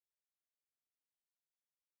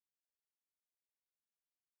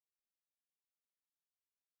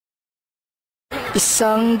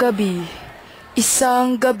Isang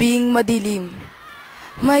gabing madilim,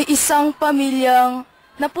 may isang pamilyang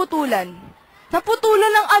naputulan.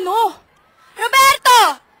 Naputulan ng ano?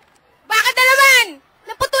 Roberto! Bakit na naman?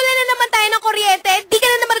 Naputulan na naman tayo ng kuryente, di ka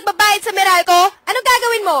na naman nagbabayad sa Meralco? Anong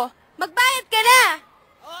gagawin mo? Magbayad ka na!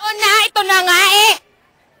 Oo na, ito na nga eh!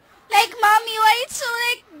 Like, Mommy, why it's so,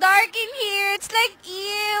 dark in here? It's like,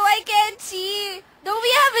 ew, I can't see. Don't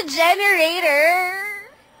we have a generator?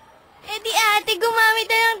 Eh di ate, gumamit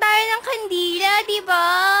na lang tayo ng kandila, di ba?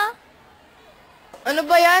 Ano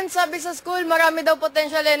ba yan? Sabi sa school, marami daw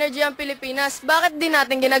potential energy ang Pilipinas. Bakit di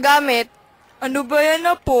natin ginagamit? Ano ba yan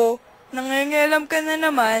na po? Nangingialam ka na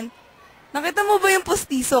naman. Nakita mo ba yung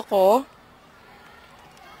postiso ko?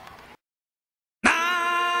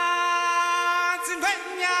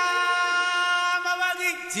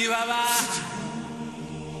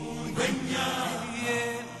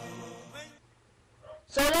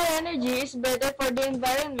 Solar energy is better for the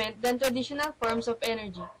environment than traditional forms of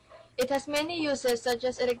energy. It has many uses such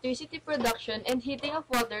as electricity production and heating of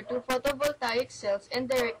water to photovoltaic cells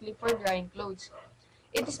and directly for drying clothes.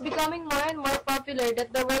 It is becoming more and more popular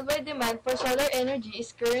that the worldwide demand for solar energy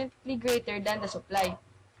is currently greater than the supply.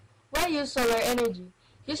 Why use solar energy?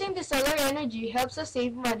 Using the solar energy helps us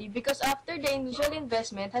save money because after the initial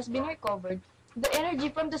investment has been recovered, the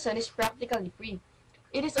energy from the sun is practically free.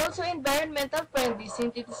 It is also environmental friendly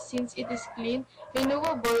since it is clean,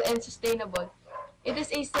 renewable, and sustainable. It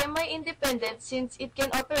is a semi-independent since it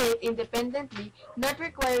can operate independently, not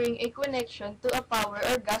requiring a connection to a power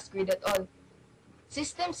or gas grid at all.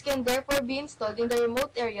 Systems can therefore be installed in the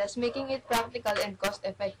remote areas, making it practical and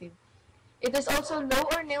cost-effective. It is also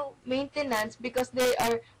low or no maintenance because they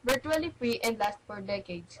are virtually free and last for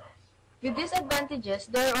decades. With these advantages,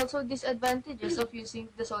 there are also disadvantages of using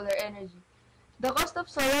the solar energy. The cost of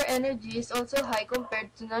solar energy is also high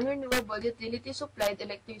compared to non-renewable utility-supplied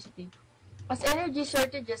electricity. As energy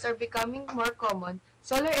shortages are becoming more common,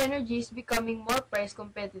 solar energy is becoming more price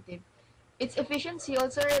competitive. Its efficiency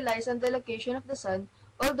also relies on the location of the sun,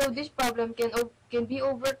 although this problem can be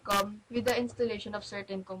overcome with the installation of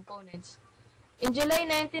certain components. In July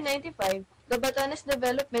 1995, the Batanes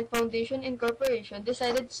Development Foundation Incorporation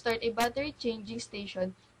decided to start a battery changing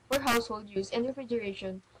station for household use and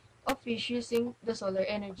refrigeration of fish using the solar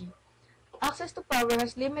energy. Access to power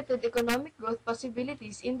has limited economic growth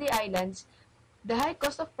possibilities in the islands. The high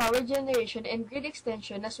cost of power generation and grid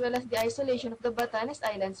extension as well as the isolation of the Batanes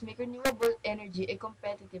Islands make renewable energy a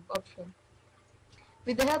competitive option.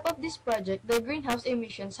 With the help of this project, their greenhouse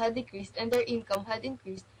emissions had decreased and their income had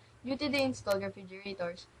increased due to the installed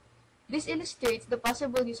refrigerators. This illustrates the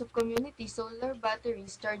possible use of community solar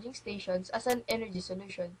batteries charging stations as an energy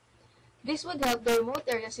solution. This would help the remote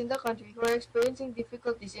areas in the country who are experiencing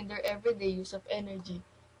difficulties in their everyday use of energy.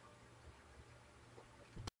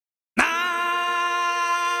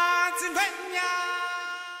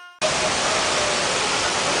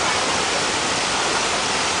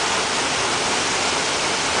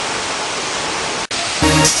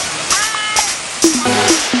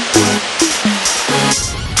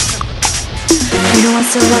 You know I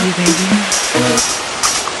still love you, baby.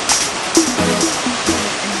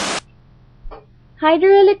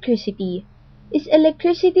 Hydroelectricity is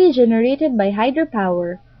electricity generated by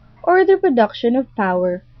hydropower or the production of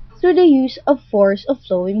power through the use of force of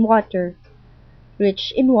flowing water.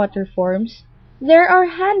 Rich in water forms, there are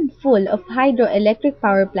a handful of hydroelectric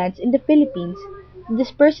power plants in the Philippines,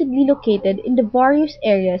 dispersedly located in the various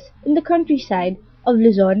areas in the countryside of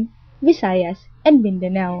Luzon, Visayas, and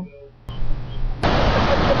Mindanao.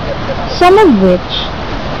 Some of which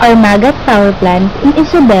are Magat Power Plant in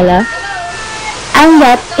Isabela,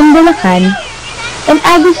 Angat in Bulacan, and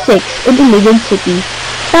Agua 6 in Iligan City,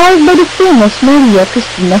 powered by the famous Maria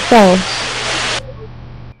Cristina Falls.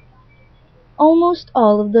 Almost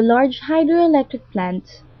all of the large hydroelectric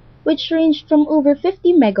plants, which range from over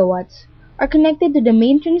 50 megawatts, are connected to the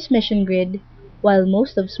main transmission grid, while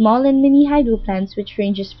most of small and mini hydro plants which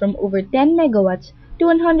ranges from over 10 megawatts to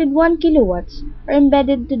 101 kilowatts are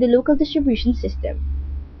embedded to the local distribution system.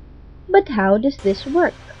 But how does this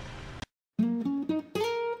work?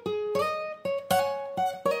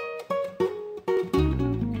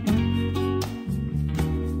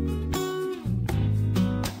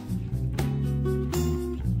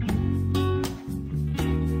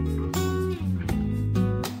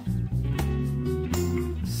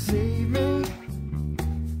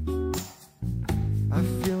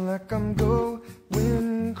 I'm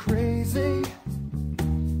going crazy.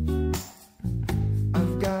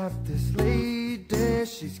 I've got this lady,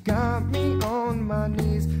 she's got me on my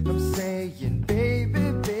knees. I'm saying,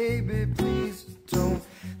 baby, baby, please don't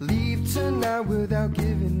leave tonight. by without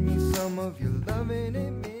giving me some of your love, and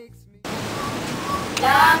it makes me.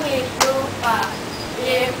 Langit, lupa,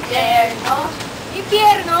 impyerno.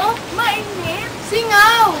 Impyerno? Mainit?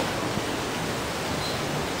 Singaw!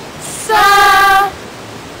 Sa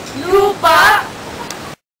lupa.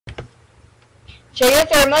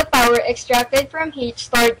 Geothermal power extracted from heat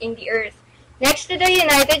stored in the earth. Next to the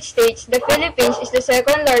United States, the Philippines is the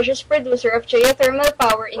second largest producer of geothermal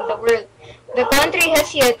power in the world. The country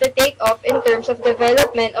has yet to take off in terms of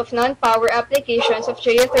development of non-power applications of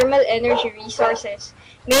geothermal energy resources,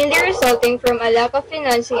 mainly resulting from a lack of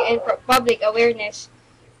financing and public awareness.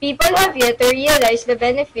 People have yet to realize the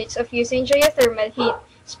benefits of using geothermal heat,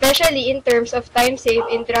 especially in terms of time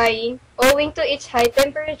saved in drying, owing to its high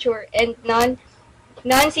temperature and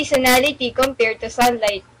non-seasonality compared to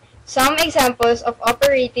sunlight. Some examples of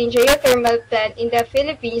operating geothermal plant in the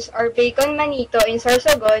Philippines are Bacon Manito in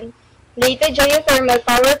Sorsogon, Leyte Geothermal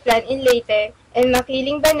Power Plant in Leyte, and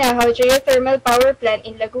Makiling Banahaw Geothermal Power Plant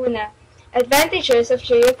in Laguna. Advantages of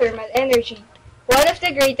geothermal energy. One of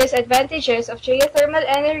the greatest advantages of geothermal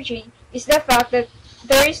energy is the fact that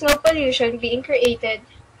there is no pollution being created.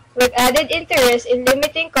 With added interest in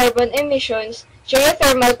limiting carbon emissions,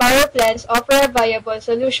 geothermal power plants offer a viable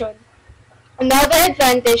solution. Another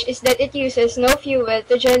advantage is that it uses no fuel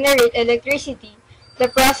to generate electricity. The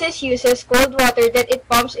process uses cold water that it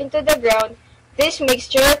pumps into the ground. This makes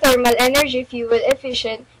geothermal energy fuel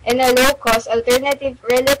efficient and a low-cost alternative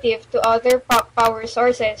relative to other power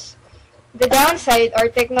sources. The downside, our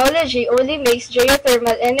technology only makes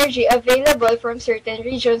geothermal energy available from certain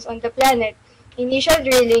regions on the planet. Initial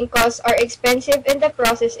drilling costs are expensive and the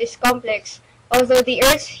process is complex. Although the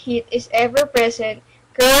Earth's heat is ever-present,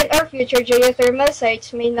 current or future geothermal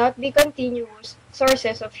sites may not be continuous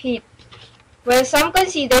sources of heat. While some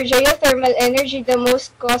consider geothermal energy the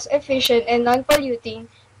most cost-efficient and non-polluting,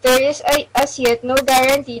 there is as yet no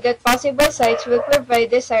guarantee that possible sites will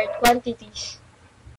provide desired quantities.